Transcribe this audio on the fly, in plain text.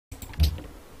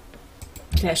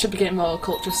Yeah, I should be getting more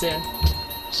culture soon.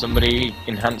 Somebody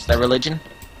enhance their religion.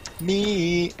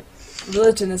 Me.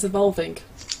 Religion is evolving.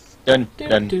 Dun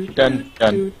dun dun dun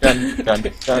dun dun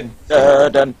dun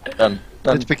dun dun dun.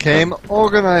 It became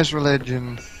organized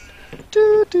religion.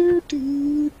 Do, do,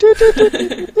 do, do, do,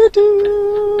 do, do,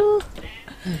 do.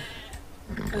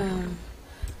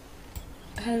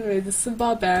 Anyway, there's some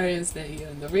barbarians near you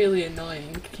and they're really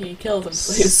annoying. Can you kill them,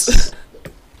 please?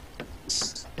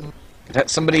 Does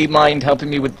somebody mind helping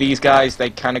me with these guys? They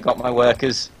kind of got my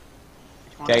workers.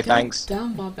 Okay, thanks.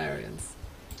 Down barbarians.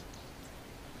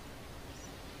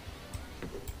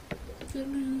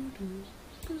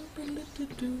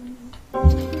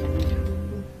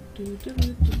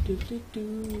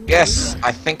 Yes,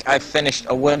 I think I finished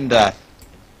a wonder.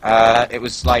 It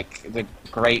was like the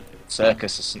Great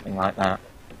Circus or something like that.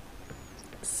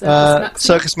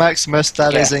 Circus Maximus,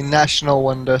 that is Yeah. a national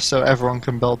wonder, so everyone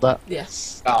can build that.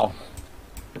 Yes. Oh.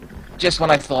 Just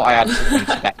when I thought I had something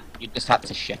to bet, you just had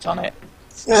to shit on it.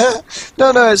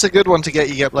 No, it's a good one to get.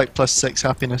 You get like +6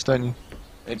 happiness, don't you?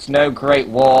 It's no Great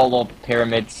Wall or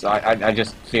pyramids. I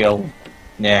just feel...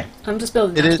 yeah. I'm just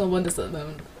building It is- national wonders at the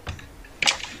moment.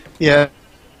 Yeah.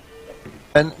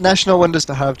 And national wonders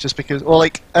to have just because, well,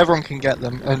 like, everyone can get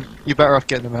them, and you're better off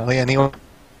getting them early anyway.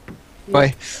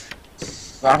 Bye.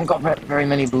 But I haven't got very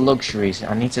many luxuries.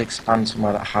 I need to expand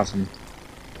somewhere that has them.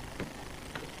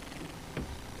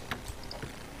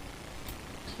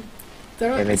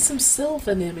 There Yeah, is some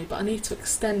silver near me, but I need to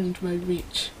extend my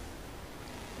reach.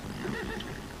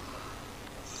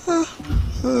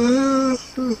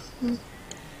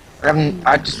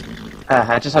 I just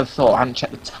had a thought. I haven't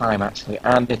checked the time actually,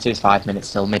 and it is 5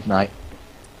 minutes till midnight.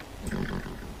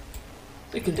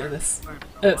 We can do this. I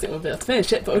don't think we'll be able to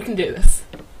finish it, but we can do this.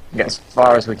 Get as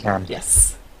far as we can.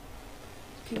 Yes.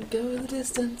 We can go the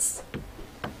distance.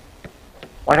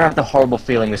 Why do I have the horrible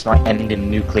feeling this might end in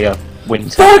nuclear winter?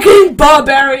 Fucking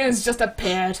barbarians just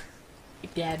appeared!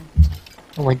 Again.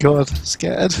 Oh my god,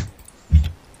 scared.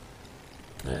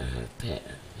 Barbarians.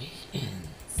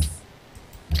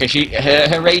 Okay,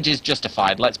 her rage is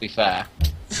justified. Let's be fair.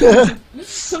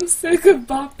 I'm sick of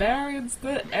barbarians.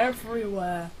 They're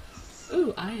everywhere.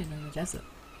 Ooh, iron in the desert.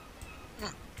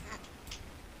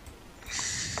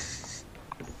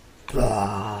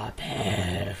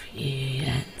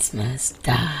 Barbarians must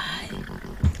die.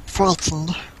 Frozen.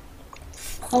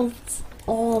 Halt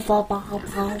all the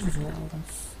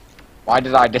barbarians. Why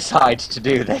did I decide to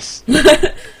do this?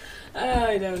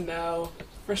 I don't know.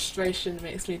 Frustration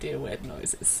makes me do weird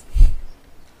noises.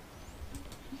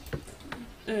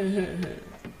 I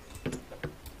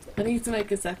need to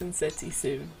make a second city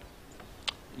soon.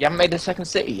 You haven't made a second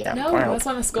city yet? No, Wow. that's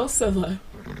why my score's so low.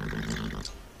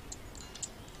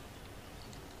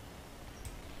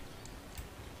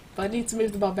 But I need to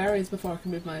move the barbarians before I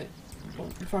can move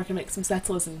before I can make some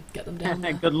settlers and get them down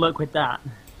there. Good luck with that.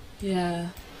 Yeah.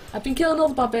 I've been killing all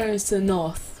the barbarians to the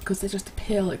north, because they just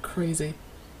appear like crazy.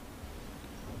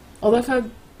 Although if I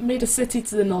made a city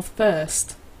to the north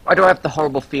first... Why do I have the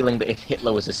horrible feeling that if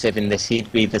Hitler was a civ in this,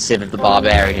 he'd be the civ of the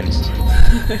barbarians?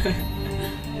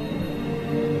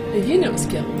 A unit was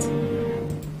killed.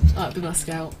 Oh, it'd be my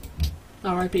scout.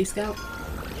 R.I.P. scout.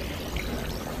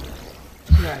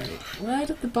 Right, where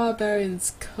did the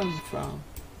barbarians come from?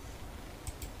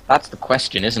 That's the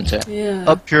question, isn't it? Yeah.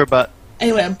 Up your butt.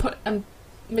 Anyway, I'm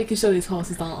making sure these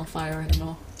horses aren't on fire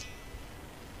anymore.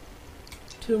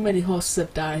 Too many horses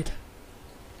have died.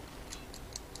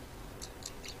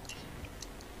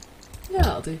 Yeah,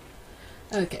 I'll do.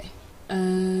 Okay.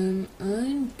 I'm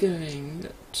going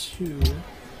to...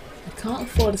 I can't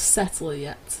afford a settler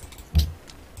yet.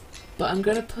 But I'm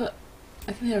gonna put...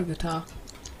 I can hear a guitar.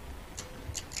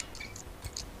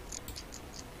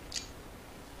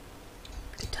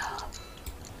 Guitar.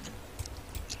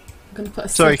 I'm gonna put a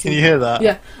Sorry, city... can you hear that?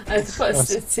 Yeah, I have to put a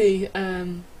city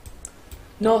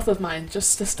north of mine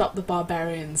just to stop the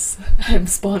barbarians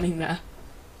spawning there.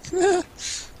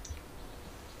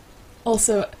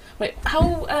 Also, wait,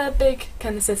 how big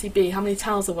can the city be? How many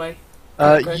tiles away?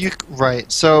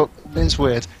 Right, so it's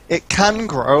weird. It can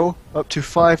grow up to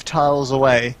 5 tiles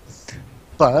away,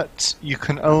 but you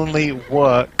can only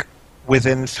work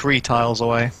within 3 tiles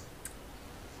away.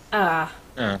 Ah.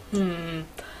 Yeah.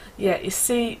 Yeah, you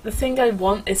see, the thing I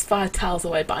want is 5 tiles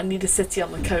away, but I need a city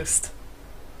on the coast.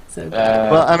 So,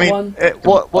 Well, I mean, one,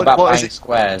 What about what is buying it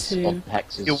squares two, or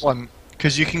hexes? you want?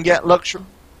 Because you can get luxury.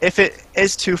 If it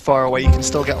is too far away, you can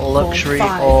still get four, luxury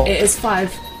 5. or... It is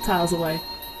 5 tiles away.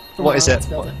 from What where is I it? want to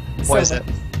build it. What is it?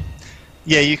 Silver.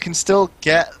 Yeah, you can still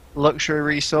get luxury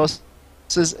resources,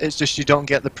 it's just you don't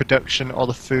get the production or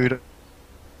the food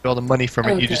or the money from it,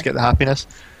 you Okay. just get the happiness.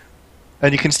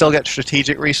 And you can still get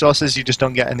strategic resources, you just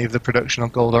don't get any of the production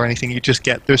of gold or anything, you just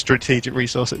get the strategic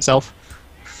resource itself.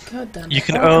 God damn it. You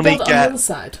can I only build it on the other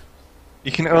side.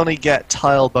 You can only get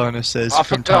tile bonuses Oh,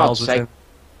 from for God's tiles within. sake.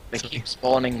 They keep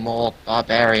spawning more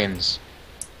barbarians.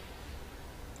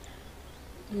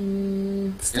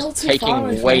 Still It's too far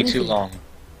away taking from way anything. too long.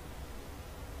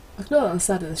 I can build it on the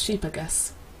side of the sheep, I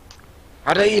guess.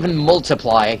 How do they even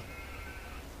multiply?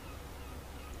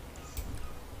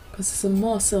 Because there's some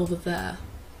more silver there.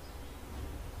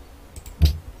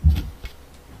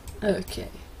 Okay.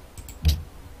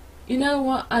 You know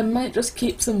what? I might just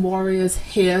keep some warriors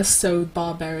here so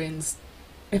barbarians,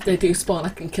 if they do spawn, I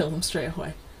can kill them straight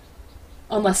away.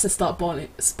 Unless they start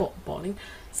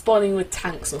spawning with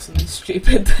tanks or something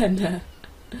stupid, then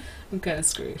I'm kind of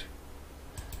screwed.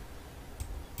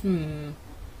 Time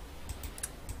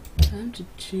to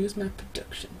choose my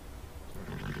production.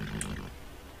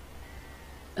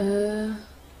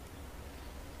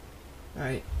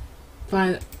 Right.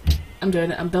 Fine. I'm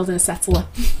doing it. I'm building a settler.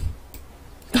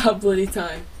 About bloody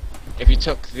time. If you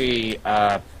took the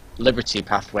Liberty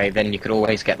pathway, then you could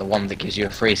always get the one that gives you a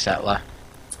free settler.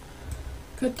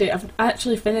 Could do. I've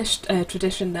actually finished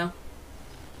tradition now.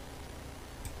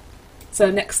 So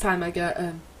next time I get,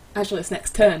 actually it's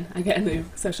next turn, I get a new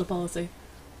social policy.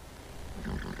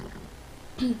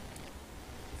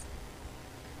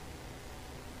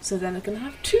 So then I can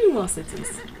have 2 more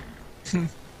cities.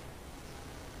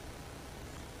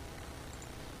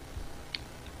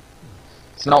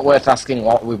 It's not worth asking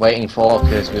what we're waiting for,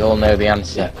 because we all know the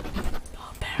answer.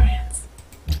 Barbarians.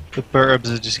 The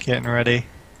burbs are just getting ready.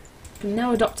 I can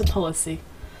now adopt a policy.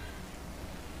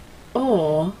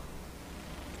 Or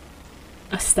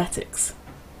aesthetics.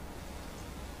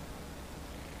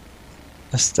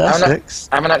 Aesthetics?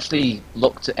 I haven't actually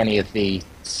looked at any of the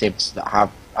civs that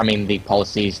have, I mean the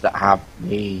policies that have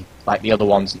the, like the other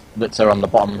ones that are on the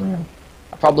bottom.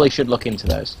 I probably should look into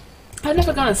those. I've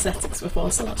never gone aesthetics before,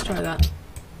 so let's try that.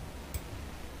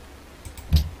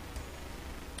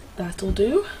 That'll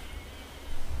do.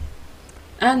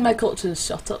 And my culture's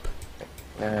shot up.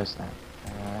 Where's that?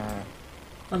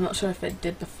 I'm not sure if it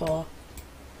did before.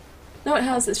 No, it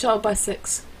has. It's shot up by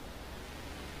 6.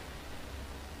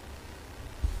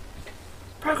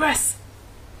 Progress!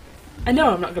 I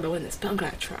know I'm not going to win this, but I'm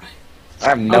going to try. I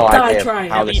have no I'll die idea trying.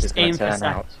 how At this least is going aim to for turn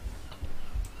sec. out.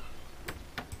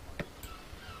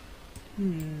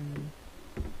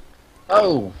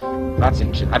 Oh, that's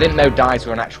interesting. I didn't know dyes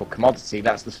were an actual commodity.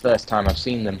 That's the first time I've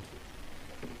seen them.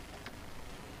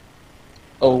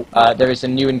 Oh, there is a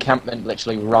new encampment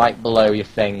literally right below your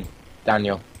thing,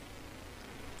 Daniel.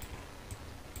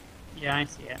 Yeah, I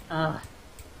see it.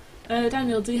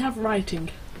 Daniel, do you have writing?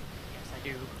 Yes, I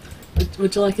do.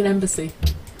 Would you like an embassy?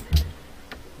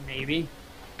 Maybe.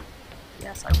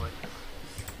 Yes, I would.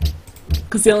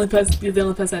 Because you're the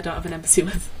only person I don't have an embassy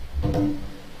with.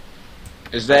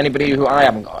 Is there anybody who I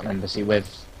haven't got an embassy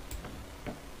with?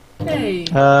 Hey!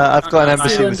 I've got an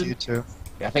embassy London. with you too.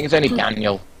 Yeah, I think it's only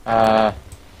Daniel. I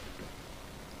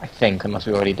think, unless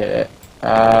we already did it.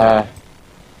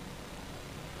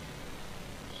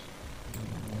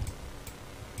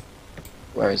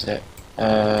 Where is it?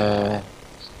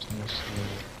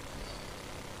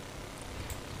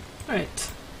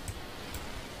 Right.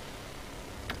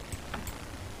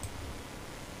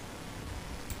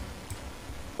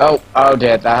 Oh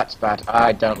dear, that's bad.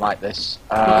 I don't like this.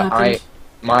 happened?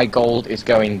 My gold is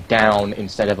going down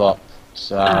instead of up,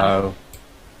 so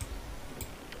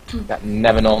that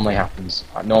never normally happens.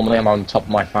 Normally I'm on top of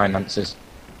my finances.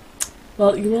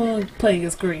 Well, you are playing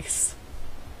as Greece.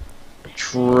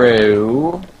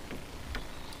 True.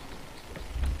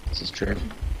 This is true.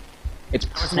 It's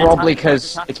wasn't it probably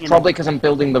talking- because I'm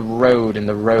building the road, and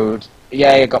the road.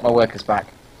 Yeah, I got my workers back.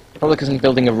 Probably because I'm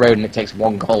building a road and it takes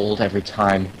 1 gold every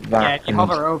time. That Yeah, if you and-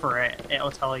 hover over it, it'll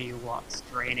tell you what's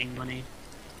draining money.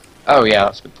 Oh yeah,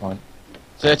 that's a good point.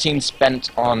 13 spent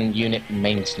on unit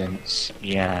maintenance.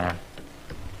 Yeah.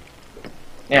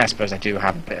 Yeah, I suppose I do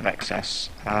have a bit of excess.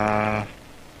 I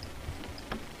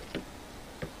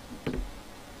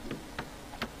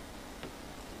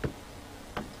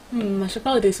should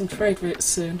probably do some trade routes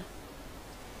soon.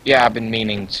 Yeah, I've been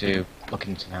meaning to look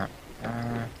into that.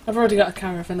 I've already got a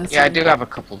caravan. as Yeah, I well. do have a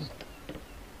couple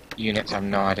units, I have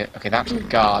no idea. Okay, that's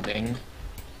guarding.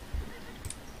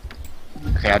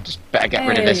 Okay, I just better get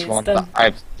rid of this Hey, one it's done. that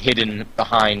I've hidden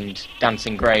behind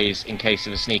Dancing Greys in case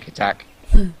of a sneak attack.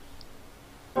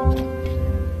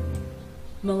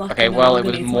 Malacca Okay, no well, it longer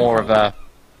was needs more my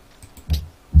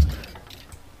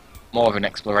of an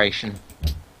exploration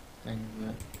thing.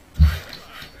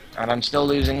 And I'm still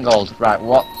losing gold. Right,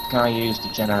 what can I use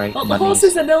to generate Well, the money?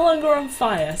 horses are no longer on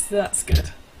fire, so that's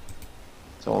good.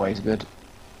 It's always good.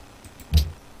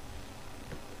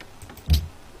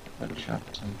 Workshop,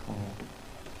 temple.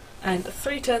 And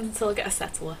 3 turns until I get a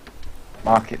settler.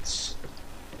 Markets.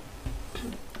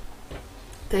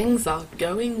 Things are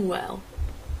going well.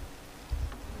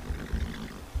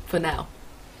 For now.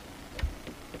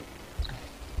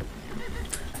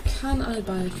 Can I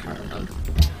buy a caravan?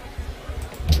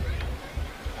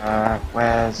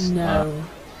 Where's... No.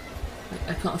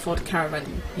 I can't afford a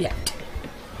caravan yet.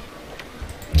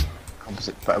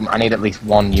 Composite, but I need at least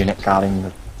 1 unit guarding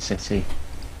the city.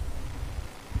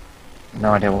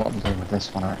 No idea what I'm doing with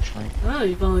this one, actually. Oh,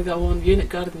 you've only got 1 unit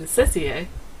guarding the city, eh?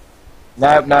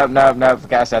 No,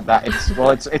 forget I said that.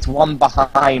 It's one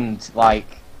behind, like...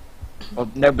 Well,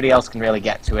 nobody else can really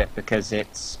get to it because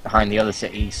it's behind the other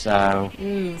city, so...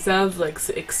 Sounds like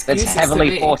excuses it's heavily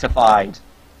to me. fortified.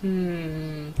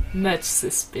 Much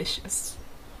suspicious.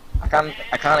 I can't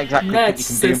exactly think you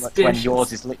can do much when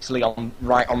yours is literally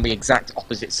right on the exact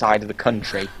opposite side of the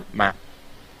country map.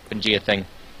 Pangea thing.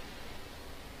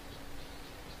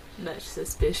 Much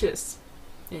suspicious.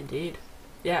 Indeed.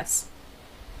 Yes.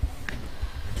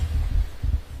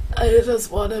 I just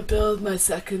want to build my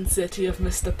second city of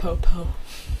Mr. Popo.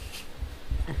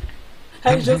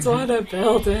 I just want to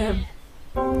build him.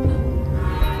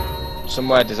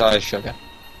 Somewhere desires sugar.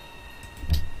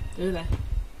 Do they?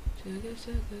 Sugar,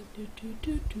 sugar, do, do,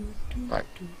 do, do, do, Right,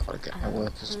 do. gotta get my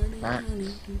workers back. Honey, do,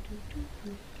 do, do,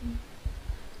 do,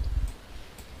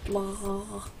 do.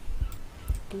 Blah.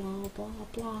 Blah, blah,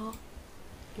 blah.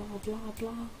 Blah, blah,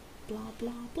 blah. Blah,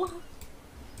 blah, blah.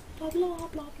 Blah, blah,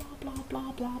 blah, blah,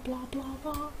 blah, blah, blah, blah,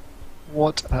 blah.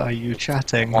 What are you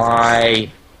chatting?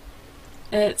 Why?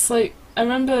 It's like, I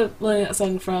remember learning that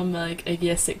song from like a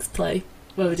year 6 play,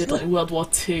 where we did like World War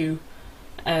II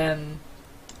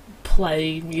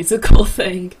play musical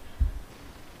thing.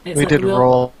 It's We like did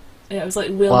roll. Yeah, it was like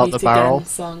We'll out Meet the Again barrel.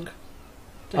 song.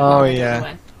 Oh, know yeah.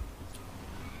 when.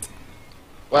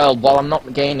 Well, while I'm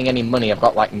not gaining any money, I've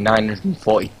got like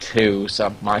 942, so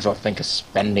I might as well think of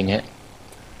spending it.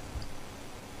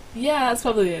 Yeah, that's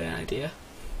probably an idea.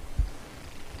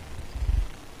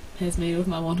 Here's me with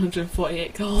my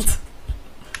 148 gold.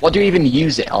 What do you even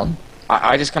use it on?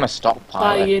 I just kind of stockpile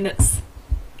Buy it. units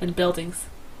and buildings.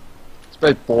 I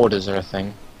suppose borders are a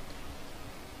thing.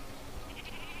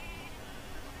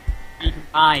 You can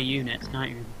buy units, not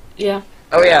you? Yeah,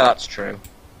 Oh yeah, that's true.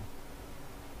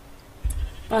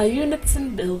 buy units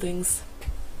and buildings.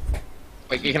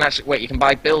 Wait, you can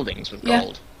buy buildings with Yeah.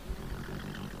 gold.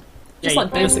 Just Yeah, like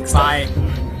you basic can stuff.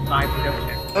 buy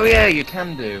production. Oh yeah, you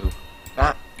can do.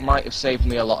 That might have saved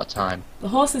me a lot of time. The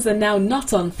horses are now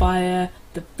not on fire,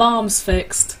 the farm's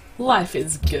fixed, life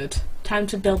is good. Time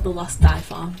to build the last dye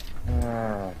farm.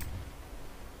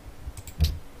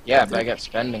 Yeah, better get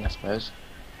spending, I suppose.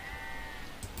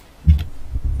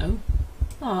 Oh.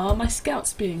 Aw, my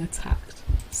scout's being attacked.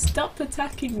 Stop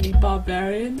attacking me,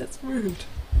 barbarian, that's rude.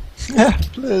 Yeah,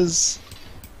 please.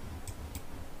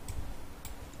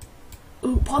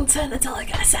 Ooh, 1 turn until I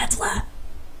get a settler.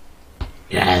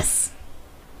 Yes.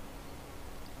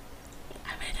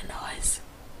 I made a noise.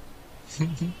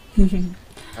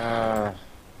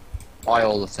 Buy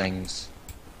all the things.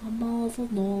 I'm over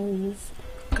nose.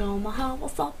 Gonna have a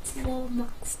settler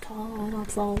next time. I'm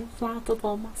so excited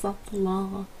for my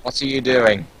settler. What are you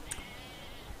doing?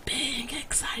 Being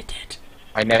excited.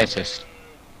 I noticed.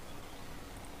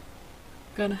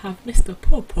 Gonna have Mr.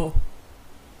 Popo.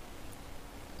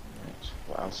 Right,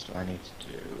 what else do I need to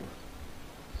do?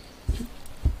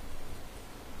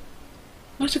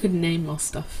 I wish I could name more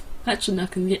stuff. Actually, I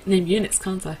can name units,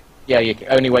 can't I? Yeah,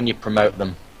 only when you promote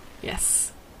them.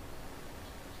 Yes.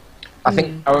 I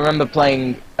think I remember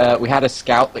playing. We had a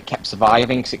scout that kept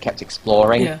surviving because it kept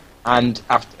exploring, Yeah. and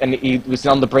he was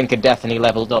on the brink of death and he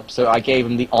leveled up. So I gave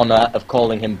him the honour of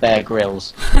calling him Bear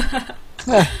Grylls.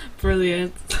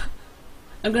 Brilliant.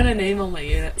 I'm gonna name all my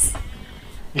units.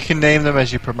 You can name them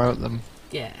as you promote them.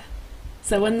 Yeah.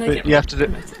 So when they But get you have to do-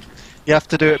 promoted. You have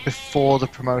to do it before the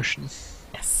promotion.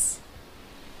 Yes.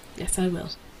 Yes, I will.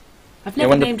 I've Yeah, never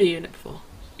when the- named a unit before.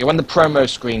 Yeah, when the promo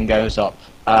screen goes up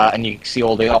and you see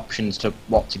all the options to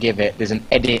what to give it, there's an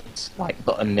edit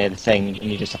button near the thing,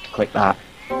 and you just have to click that.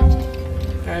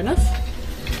 Fair enough.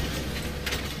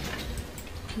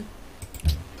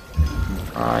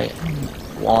 I am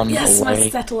one Yes, my away,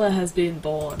 settler has been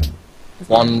born. Has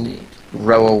been one indeed.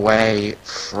 row away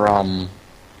from.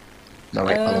 No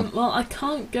wait, hold on. Well, I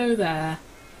can't go there,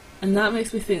 and that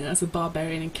makes me think there's a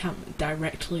barbarian encampment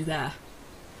directly there.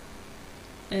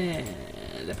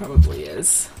 There probably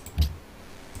is.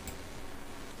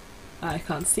 I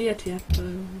can't see it yet,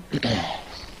 though.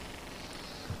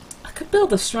 I could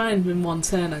build a shrine in one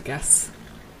turn, I guess.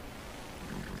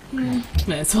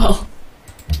 May as well.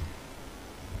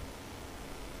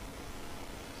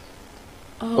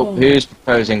 Oh, who's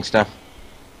proposing stuff?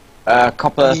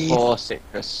 Copper for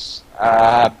citrus.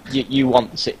 You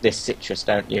want this citrus,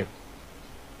 don't you?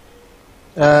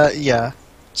 Yeah.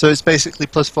 So it's basically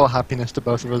 +4 happiness to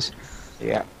both of us.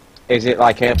 Yeah. Is it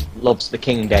like a Loves the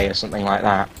King Day or something like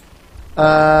that?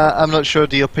 I'm not sure.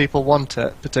 Do your people want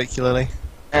it particularly?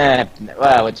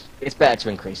 Well, it's better to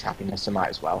increase happiness, so might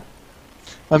as well.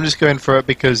 I'm just going for it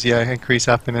because, yeah, increase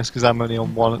happiness because I'm only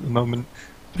on 1 at the moment.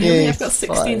 Really? Yay, I've got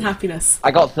 16 5. happiness.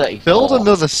 I got 34. Build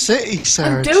another city,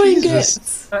 Sarah. I'm doing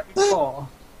Jesus. it! 34.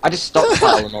 I just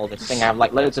stockpiling all this thing. I have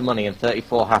like loads of money and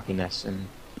 34 happiness and...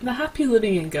 The happy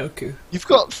living in Goku. You've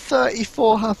got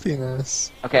 34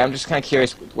 happiness. Okay, I'm just kind of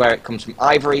curious where it comes from.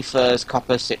 Ivory, furs,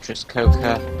 copper, citrus,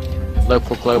 coca,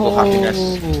 local global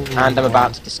happiness, and I'm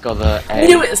about to discover a...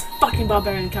 Knew it was fucking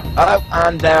barbarian camp. Oh,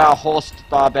 and there are horsed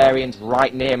barbarians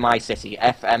right near my city,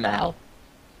 FML.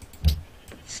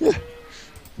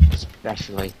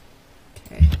 Especially.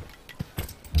 Okay.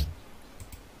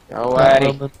 Go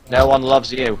away. No one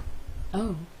loves you.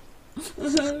 Oh.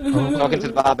 Talking to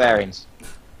the barbarians.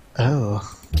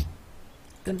 Oh.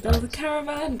 Gonna build a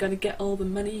caravan, gotta get all the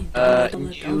money.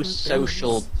 New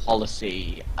social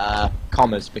policy.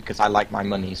 Commas, because I like my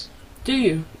monies. Do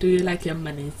you? Do you like your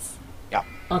monies? Yeah.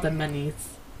 Other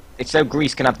monies. It's so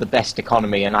Greece can have the best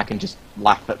economy, and I can just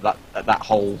laugh at that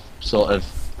whole sort of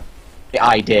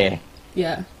idea.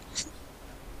 Yeah.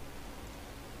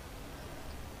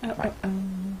 I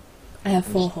have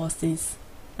 4 horses.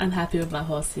 I'm happy with my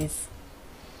horses.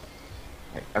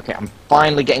 Okay, I'm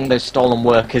finally getting those stolen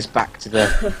workers back to the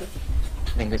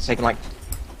thing. It's taken like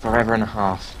forever and a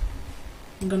half.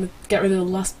 I'm gonna get rid of the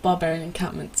last barbarian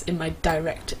encampments in my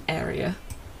direct area.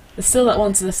 There's still that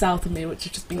one to the south of me, which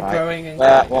has just been growing and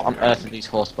growing. What on earth are these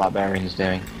horse barbarians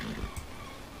doing?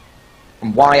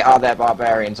 And why are there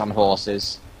barbarians on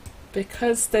horses?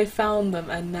 Because they found them,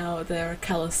 and now they're a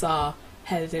Kalasar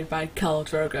headed by Khal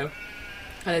Drogo.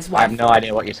 And his wife. I have no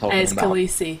idea what you're talking and his about.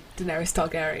 Khaleesi, Daenerys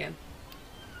Targaryen.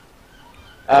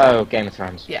 Oh, Game of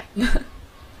Thrones. Yeah.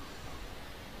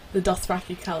 The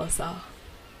Dothraki Kalasar.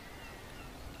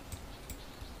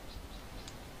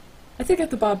 I think if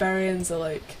the barbarians are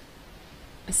like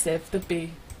a civ, they'd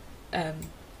be the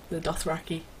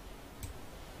Dothraki.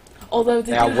 Although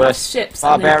they do are have worse. ships.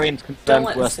 Barbarians and confirmed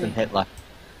like the worse sea. than Hitler.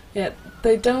 Yeah,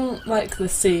 they don't like the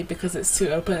sea because it's too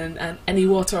open, and any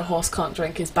water a horse can't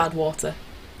drink is bad water.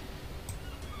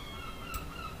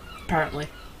 Apparently.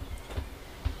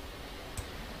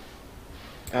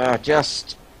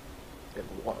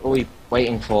 What are we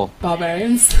waiting for?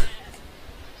 Barbarians.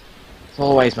 It's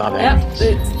always barbarians.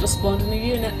 Yep, it's just spawned a new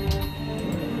unit.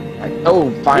 Oh,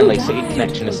 finally, Who city died?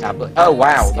 connection established. Oh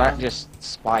wow, that just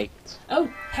spiked. Oh,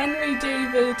 Henry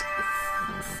David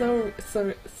Thoreau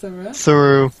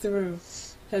Through.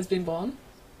 has been born.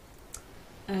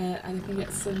 And I can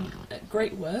get some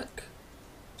great work,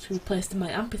 which will be placed in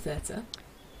my amphitheatre.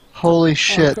 Holy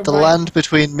shit, the provide- land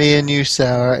between me and you,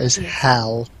 Sarah, is Yeah.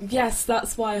 hell. Yes,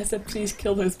 that's why I said please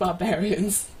kill those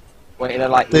barbarians. Wait, they're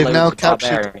like They've loads now of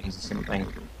captured- barbarians or something.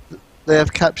 They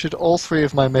have captured all 3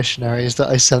 of my missionaries that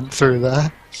I sent through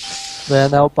there. They are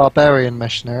now barbarian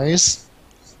missionaries.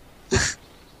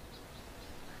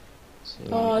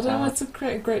 Oh, I don't know how to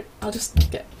create a great... I'll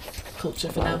just get culture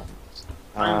for now.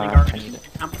 Finally I got need a it.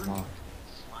 camper.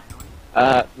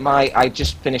 Finally. I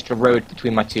just finished a road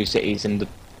between my 2 cities, and the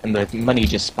money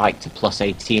just spiked to plus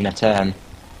 18 a turn.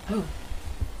 Oh.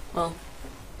 Well,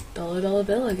 $1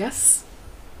 bill, I guess.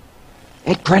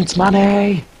 It prints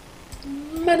money!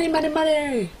 Money, money,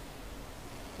 money!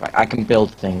 Right, I can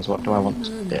build things. What do I want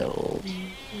to build?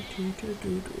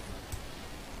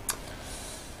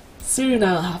 Soon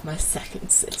I'll have my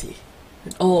 2nd city,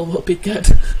 and all will be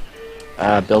good.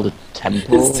 Build a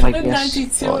temple, It's I turn guess.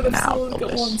 92 Or and I've now still build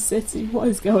got this. 1 city. What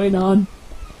is going on?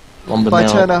 Lumber By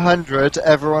mill. turn 100,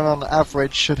 everyone on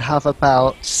average should have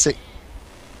about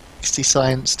 60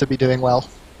 science to be doing well.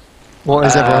 What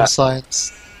is everyone's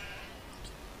science?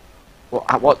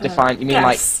 What define? You mean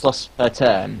like yes. plus per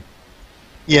turn?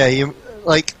 Yeah, you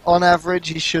like on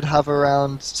average you should have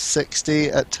around 60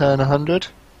 at turn 100.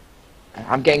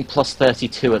 I'm getting plus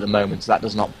 32 at the moment, so that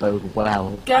does not bode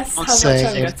well. Guess how much Same.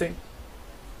 I'm getting.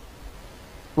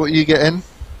 What are you getting?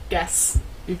 Guess.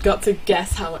 You've got to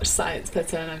guess how much science per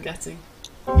turn I'm getting.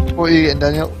 What are you getting,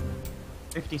 Daniel?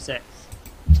 56.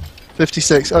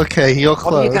 56. Okay, you're What have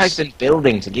close. you guys been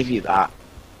building to give you that?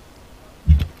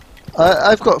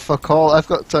 I've got fuck all. I've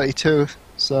got 32.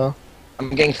 So I'm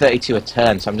getting 32 a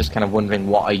turn, so I'm just kind of wondering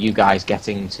what are you guys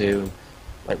getting to?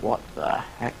 Like, what the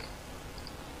heck?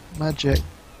 Magic.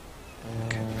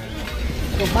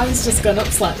 Well, mine's just gone up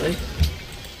slightly.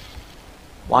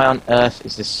 Why on earth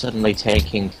is this suddenly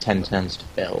taking 10 turns to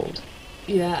build?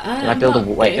 Yeah, Can I build a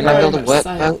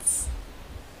workboat?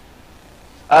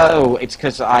 Oh, it's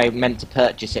because I meant to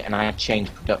purchase it and I had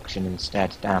changed production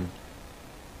instead. Damn.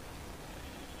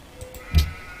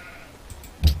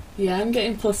 Yeah, I'm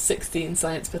getting plus 16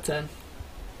 science per turn.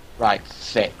 Right,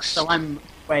 fixed. So I'm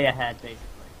way ahead, basically.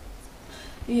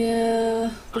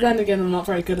 Yeah, but then again, I'm not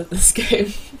very good at this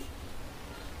game.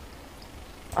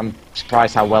 I'm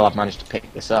surprised how well I've managed to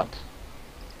pick this up.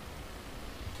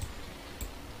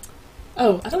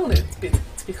 Oh, I don't want it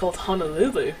to be called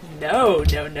Honolulu. No,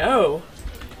 no, no.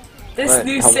 This What?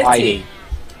 new Hawaii. city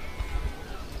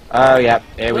Oh, yeah,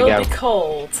 here we will go. be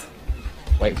called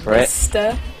Wait for it.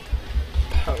 Mr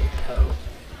Popo.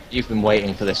 You've been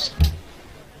waiting for this.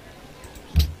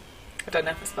 I don't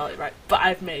know if I spelled it right, but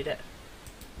I've made it.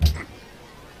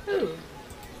 Ooh.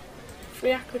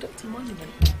 Free aqueduct and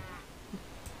monument.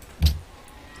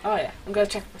 Oh yeah, I'm gonna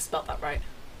check if I spelled that right.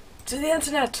 To the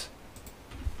internet!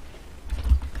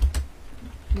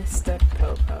 Mr.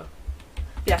 Popo.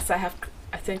 Yes, I have.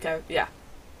 I think I. Yeah.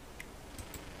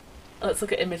 Let's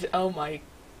look at images. Oh my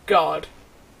god.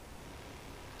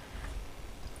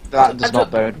 That does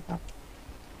not bode.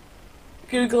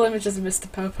 Google images of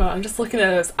Mr. Popo. I'm just looking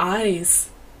at those eyes.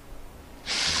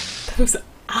 Those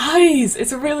eyes!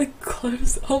 It's really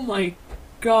close. Oh my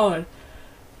god.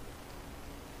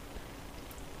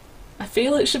 I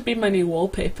feel it should be my new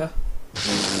wallpaper.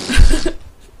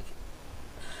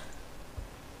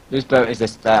 Whose boat is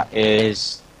this? That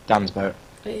is Dan's boat.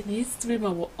 It needs to be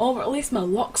my or at least my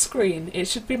lock screen. It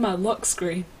should be my lock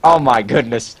screen. Oh my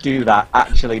goodness, do that.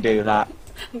 Actually do that.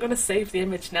 I'm gonna save the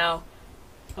image now.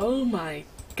 Oh my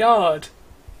god.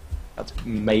 That's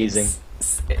amazing.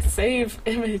 Save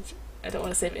image. I don't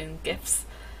want to save it in GIFs.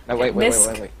 No, wait.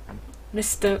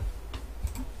 Mr.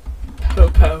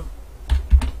 Popo.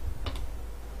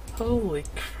 Holy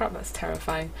crap, that's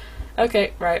terrifying.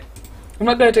 Okay, right. I'm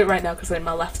not going to do it right now because I'm in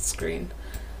my left screen.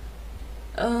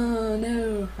 Oh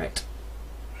no, right.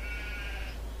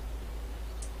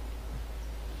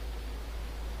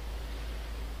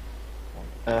 What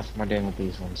on earth am I doing with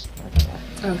these ones?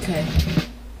 Okay.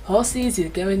 Horses, you're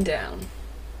going down.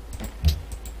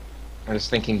 I was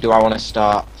thinking, do I want to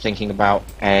start thinking about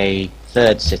a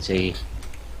third city?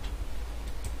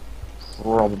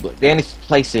 Probably. The only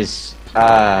places,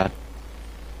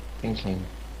 thinking.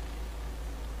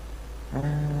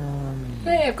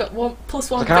 Hey, I've got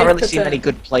 +1 I can't really faith see per many turn.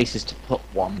 good places to put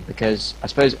one, because I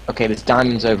suppose, okay, there's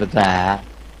diamonds over there,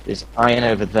 there's iron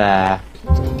over there,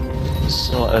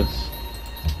 sort of,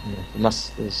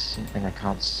 unless there's something I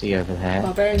can't see over there.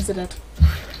 Barbarians are dead.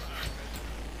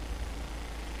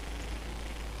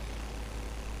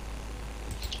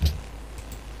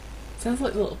 Sounds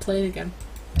like a little plane again.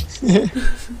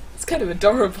 It's kind of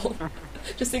adorable.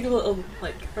 Just think of a little,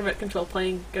 like, remote control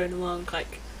plane going along,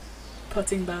 like,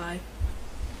 putting by.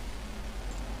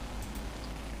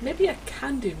 Maybe I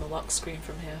can do my lock screen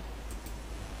from here.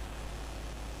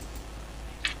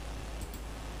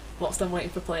 Whilst I'm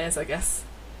waiting for players, I guess.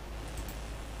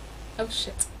 Oh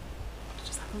shit. What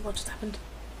just happened? What just happened?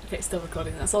 Okay, it's still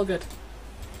recording, that's all good.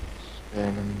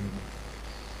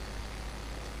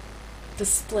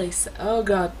 Displace. Oh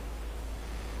god.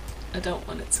 I don't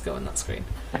want it to go on that screen.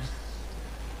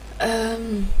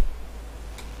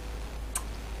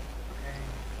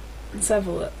 Let's have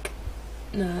a look.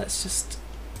 No, it's just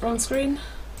wrong screen.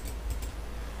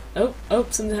 Oh,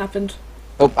 something happened.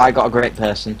 Oh, I got a great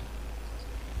person.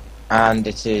 And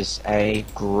it is a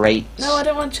great... No, I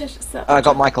don't want to change that. I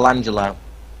got Michelangelo.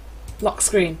 Lock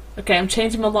screen. Okay, I'm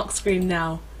changing my lock screen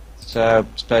now. So,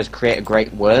 suppose create a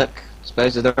great work.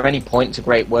 Suppose, are there any point to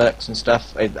great works and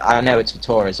stuff? I know it's for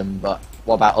tourism, but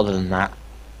what about other than that?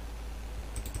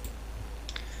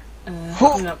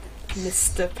 Hang up.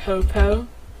 Mr. Popo.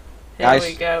 Here Guys.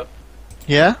 we go.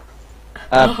 Yeah?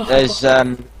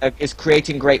 Is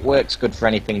creating great works good for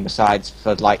anything besides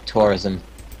for, like, tourism?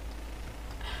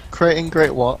 Creating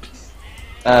great what?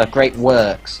 Great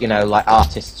works, you know, like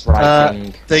artists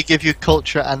writing. They give you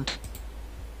culture and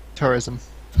tourism.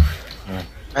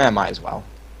 Might as well.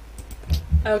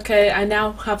 Okay, I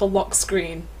now have a lock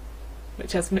screen,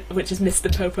 which is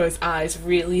Mr. Popo's eyes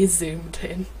really zoomed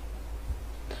in.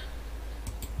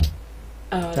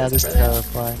 Oh, That is brilliant.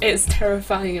 terrifying. It's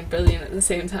terrifying and brilliant at the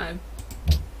same time.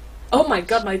 Oh my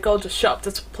god, my gold just shot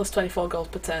up to +24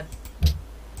 gold per turn.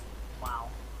 Wow.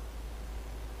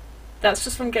 That's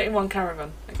just from getting one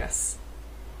caravan, I guess.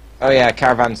 Oh yeah,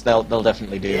 caravans, they'll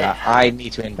definitely do Yeah. that. I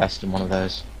need to invest in one of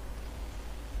those.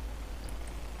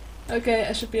 Okay,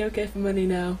 I should be okay for money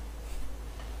now.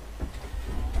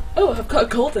 Oh, I've got a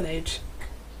golden age.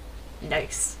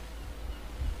 Nice.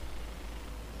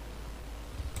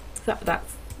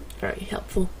 That's very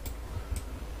helpful.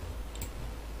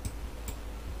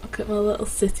 Look at my little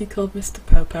city called Mr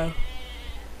Popo.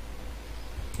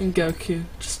 And Goku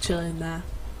just chilling there.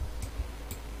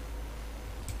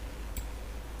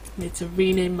 Need to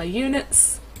rename my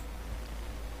units.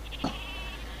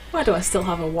 Why do I still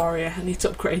have a warrior? I need to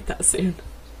upgrade that soon.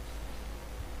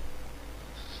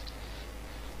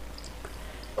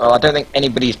 Well, I don't think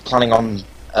anybody's planning on,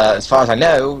 as far as I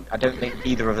know, I don't think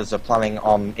either of us are planning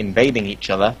on invading each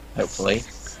other, hopefully.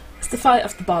 It's the fight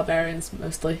of the barbarians,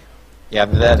 mostly. Yeah,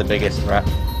 they're the biggest threat.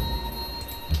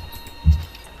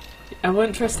 I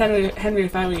wouldn't trust Henry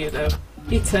if I were you, though.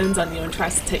 He turns on you and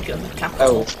tries to take you on the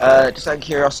capital. Oh, just out of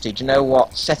curiosity, do you know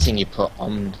what setting you put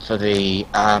on for the,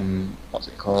 what's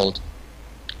it called?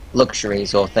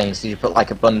 Luxuries or things? Did you put like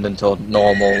abundant or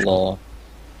normal or...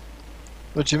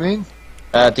 What do you mean?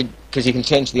 Because you can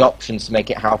change the options to make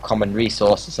it how common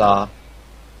resources are.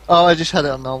 Oh, I just had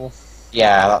it on normal.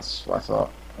 Yeah, that's what I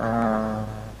thought.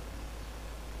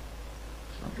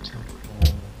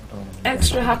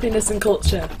 Extra happiness and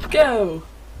culture. Go!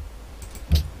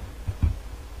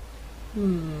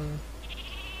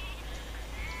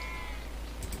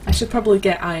 I should probably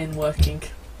get iron working.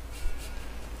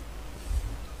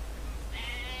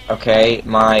 Okay,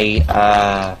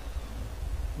 my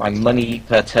money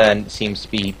per turn seems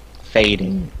to be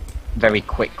fading very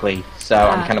quickly, so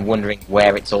I'm kind of wondering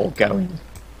where it's all going.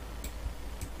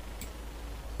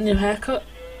 New haircut.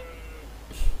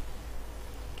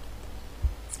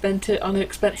 Spent it on an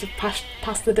expensive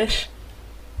pasta dish.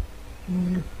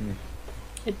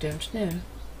 I don't know.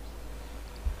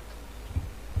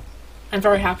 I'm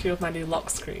very happy with my new lock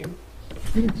screen.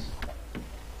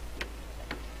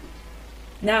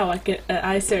 Now I can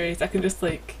iSeries. I can just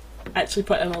like actually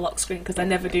put it on a lock screen because I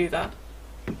never do that.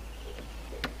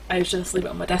 I usually just leave it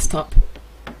on my desktop,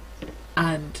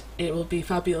 and it will be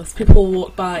fabulous. People will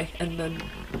walk by and then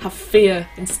have fear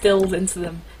instilled into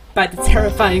them by the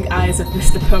terrifying eyes of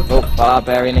Mr. Popo. Oh,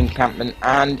 barbarian encampment,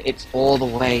 and it's all the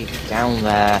way down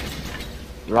there,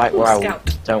 right where I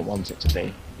don't want it to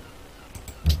be.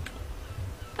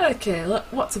 Okay, look,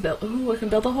 what to build? Ooh, I can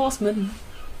build a horseman.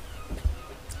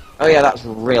 Oh yeah, that's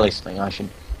really something I should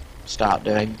start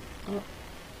doing.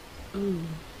 Ooh.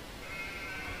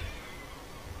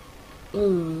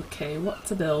 Ooh, okay, what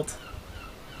to build?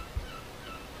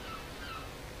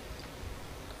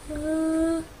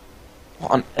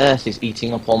 What on earth is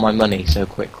eating up all my money so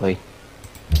quickly?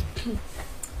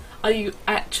 Are you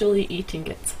actually eating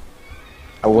it?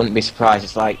 I wouldn't be surprised.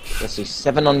 It's like, let's see,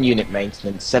 7 on unit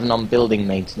maintenance, 7 on building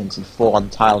maintenance, and 4 on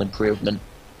tile improvement.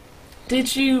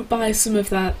 Did you buy some of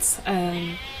that,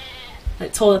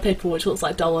 like toilet paper which looks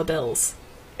like dollar bills?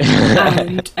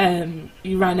 And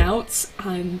you ran out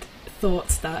and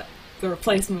thought that the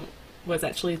replacement was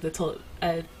actually the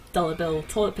dollar bill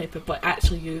toilet paper, but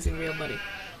actually using real money?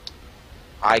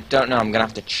 I don't know, I'm gonna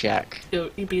have to check.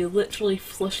 You'd be literally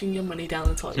flushing your money down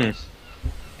the toilet.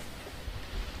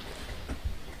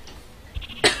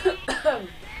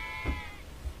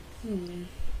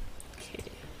 Okay.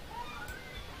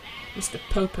 Mr.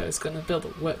 Popo's gonna build a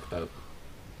workboat.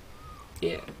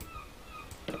 Yeah.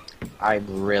 I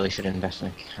really should invest in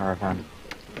a caravan.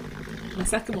 My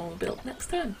second one will build next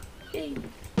time. Yay.